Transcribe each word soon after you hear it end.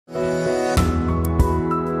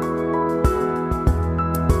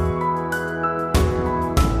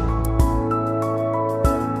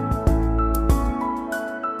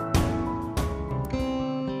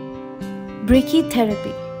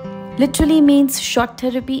Brachytherapy literally means shot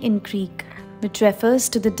therapy in Greek, which refers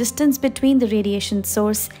to the distance between the radiation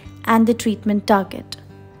source and the treatment target.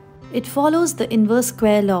 It follows the inverse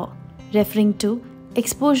square law, referring to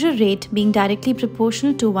exposure rate being directly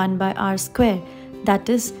proportional to 1 by r square, that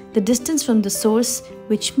is, the distance from the source,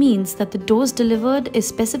 which means that the dose delivered is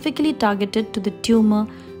specifically targeted to the tumor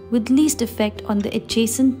with least effect on the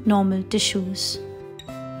adjacent normal tissues.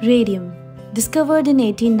 Radium, discovered in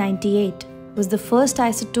 1898, was the first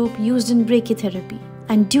isotope used in brachytherapy,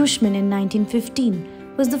 and Deutschmann in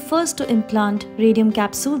 1915 was the first to implant radium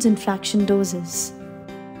capsules in fraction doses.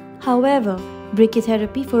 However,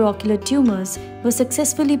 brachytherapy for ocular tumors was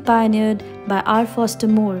successfully pioneered by R. Foster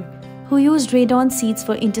Moore, who used radon seeds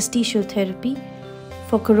for interstitial therapy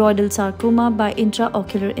for choroidal sarcoma by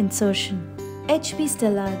intraocular insertion. H. B.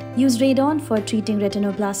 Stillard used radon for treating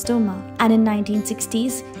retinoblastoma and in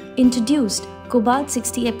 1960s introduced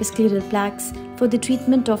cobalt-60 episcleral plaques for the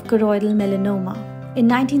treatment of choroidal melanoma. In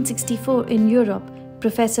 1964 in Europe,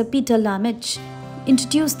 Professor Peter Lamich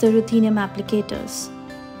introduced the ruthenium applicators.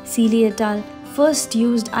 Seeley et al. First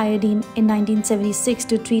used iodine in 1976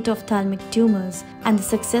 to treat ophthalmic tumors, and the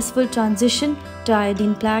successful transition to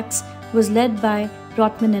iodine plaques was led by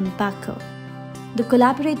Rotman and Packer. The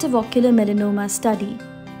Collaborative Ocular Melanoma Study,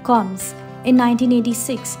 COMS, in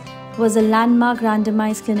 1986 was a landmark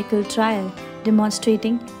randomized clinical trial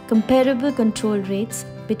demonstrating comparable control rates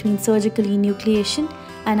between surgical enucleation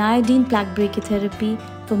and iodine plaque brachytherapy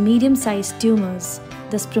for medium-sized tumors,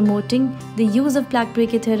 thus promoting the use of plaque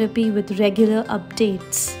brachytherapy with regular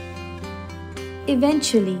updates.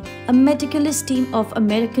 Eventually, a meticulous team of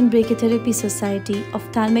American Brachytherapy Society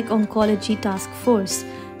Ophthalmic Oncology Task Force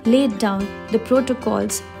laid down the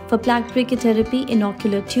protocols for plaque brachytherapy in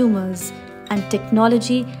ocular tumors, and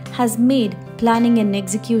technology has made planning and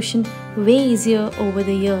execution way easier over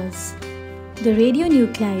the years. The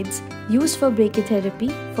radionuclides used for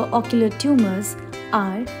brachytherapy for ocular tumors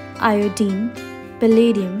are iodine,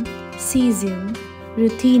 palladium, cesium,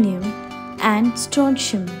 ruthenium, and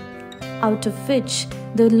strontium, out of which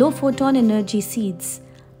the low photon energy seeds,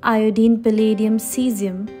 iodine, palladium,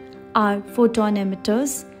 cesium, are photon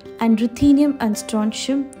emitters, and ruthenium and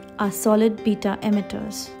strontium are solid beta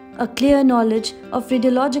emitters. A clear knowledge of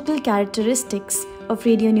radiological characteristics of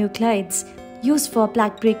radionuclides used for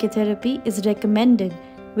plaque brachytherapy is recommended,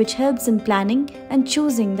 which helps in planning and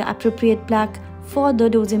choosing the appropriate plaque for the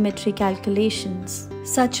dosimetry calculations.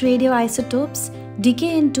 Such radioisotopes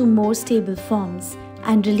decay into more stable forms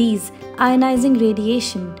and release ionizing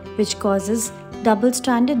radiation, which causes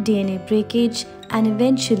double-stranded DNA breakage and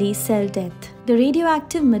eventually cell death. The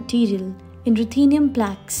radioactive material in ruthenium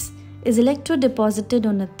plaques is electrodeposited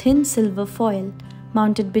on a thin silver foil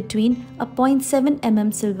mounted between a 0.7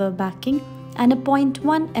 mm silver backing and a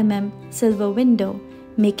 0.1 mm silver window,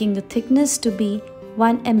 making the thickness to be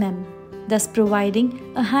 1 mm, thus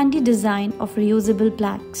providing a handy design of reusable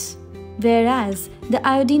plaques. Whereas the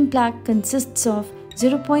iodine plaque consists of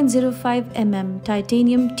 0.05 mm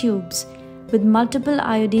titanium tubes with multiple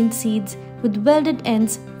iodine seeds with welded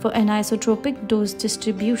ends for anisotropic dose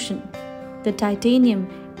distribution. The titanium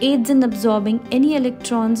aids in absorbing any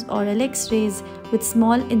electrons or X-rays with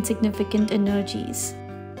small insignificant energies.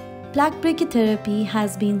 Plaque brachytherapy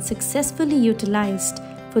has been successfully utilized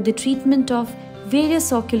for the treatment of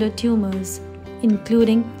various ocular tumors,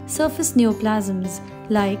 including surface neoplasms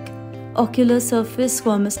like ocular surface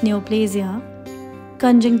squamous neoplasia,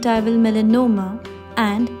 conjunctival melanoma,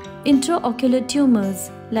 and intraocular tumors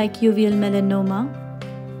like uveal melanoma,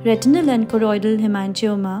 retinal and choroidal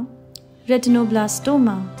hemangioma,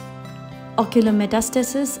 retinoblastoma, ocular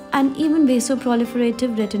metastasis, and even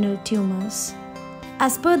vasoproliferative retinal tumors.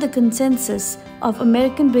 As per the consensus of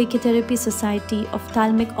American Brachytherapy Society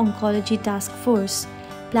Ophthalmic Oncology Task Force,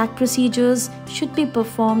 plaque procedures should be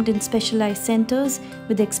performed in specialized centers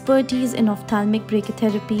with expertise in ophthalmic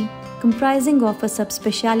brachytherapy, comprising of a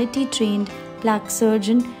subspecialty trained plaque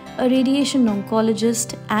surgeon, a radiation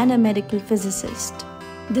oncologist, and a medical physicist.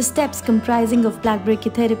 The steps comprising of plaque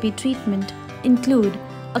brachytherapy treatment include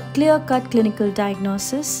a clear-cut clinical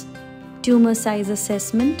diagnosis, tumor size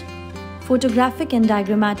assessment, photographic and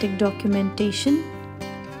diagrammatic documentation,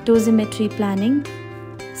 dosimetry planning,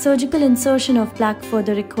 surgical insertion of plaque for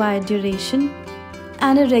the required duration,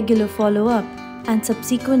 and a regular follow-up and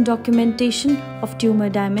subsequent documentation of tumor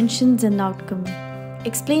dimensions and outcome.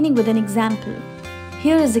 Explaining with an example,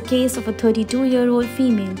 here is a case of a 32-year-old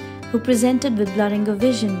female who presented with blurring of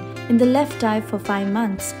vision in the left eye for 5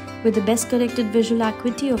 months with the best corrected visual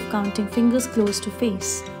acuity of counting fingers close to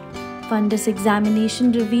face. Fundus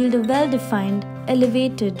examination revealed a well-defined,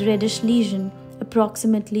 elevated reddish lesion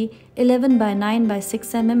approximately 11 by 9 by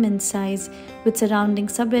 6 mm in size with surrounding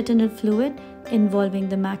subretinal fluid involving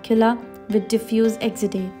the macula with diffuse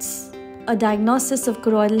exudates. A diagnosis of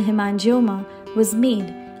choroidal hemangioma was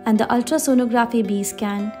made and the ultrasonography B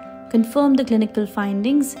scan confirmed the clinical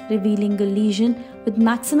findings, revealing a lesion with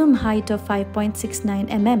maximum height of 5.69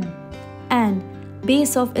 mm and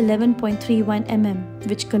base of 11.31 mm,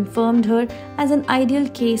 which confirmed her as an ideal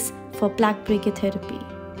case for plaque brachytherapy.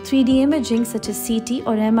 3D imaging such as CT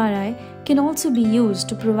or MRI can also be used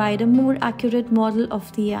to provide a more accurate model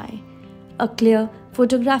of the eye. A clear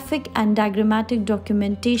photographic and diagrammatic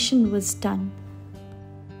documentation was done.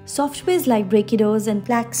 Softwares like Brachydos and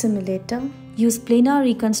Plaque Simulator use planar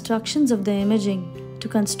reconstructions of the imaging to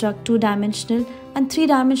construct 2-dimensional and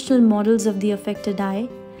 3-dimensional models of the affected eye,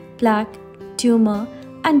 plaque, tumor,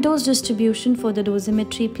 and dose distribution for the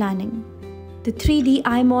dosimetry planning. The 3D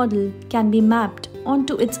eye model can be mapped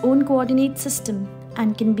onto its own coordinate system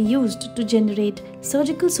and can be used to generate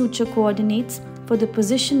surgical suture coordinates for the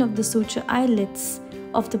position of the suture eyelets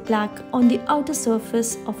of the plaque on the outer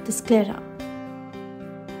surface of the sclera.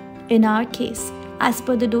 In our case, as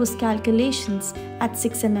per the dose calculations at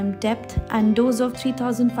 6 mm depth and dose of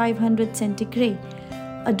 3500 centigrade,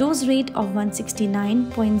 a dose rate of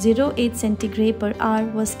 169.08 centigrade per hour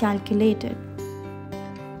was calculated.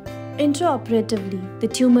 Intraoperatively, the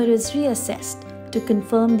tumor is reassessed to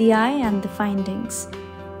confirm the eye and the findings.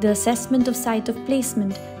 The assessment of site of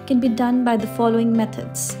placement can be done by the following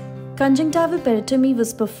methods. Conjunctival peritomy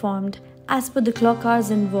was performed as per the clock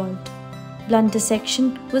hours involved. Blunt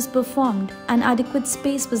dissection was performed and adequate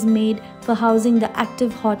space was made for housing the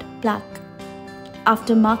active hot plaque.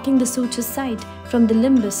 After marking the suture site from the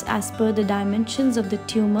limbus as per the dimensions of the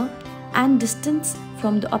tumor and distance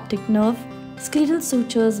from the optic nerve, scleral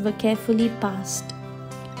sutures were carefully passed.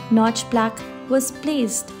 Notch plaque was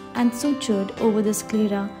placed and sutured over the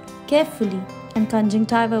sclera carefully and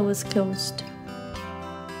conjunctiva was closed.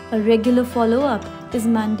 A regular follow-up is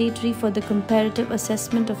mandatory for the comparative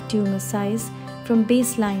assessment of tumor size from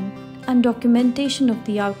baseline, and documentation of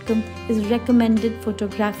the outcome is recommended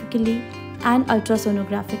photographically and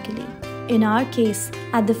ultrasonographically. In our case,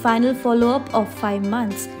 at the final follow-up of 5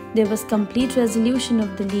 months, there was complete resolution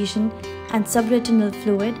of the lesion and subretinal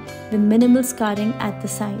fluid with minimal scarring at the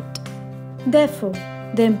site. Therefore,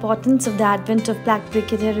 the importance of the advent of plaque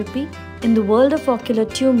brachytherapy in the world of ocular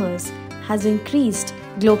tumors has increased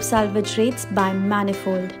globe salvage rates by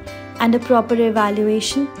manifold, and a proper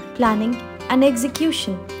evaluation, planning, and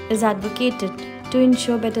execution is advocated to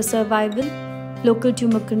ensure better survival, local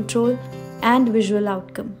tumor control, and visual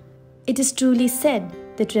outcome. It is truly said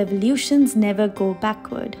that revolutions never go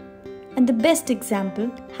backward, and the best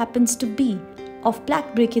example happens to be of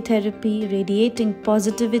plaque brachytherapy radiating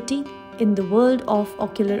positivity in the world of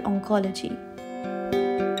ocular oncology.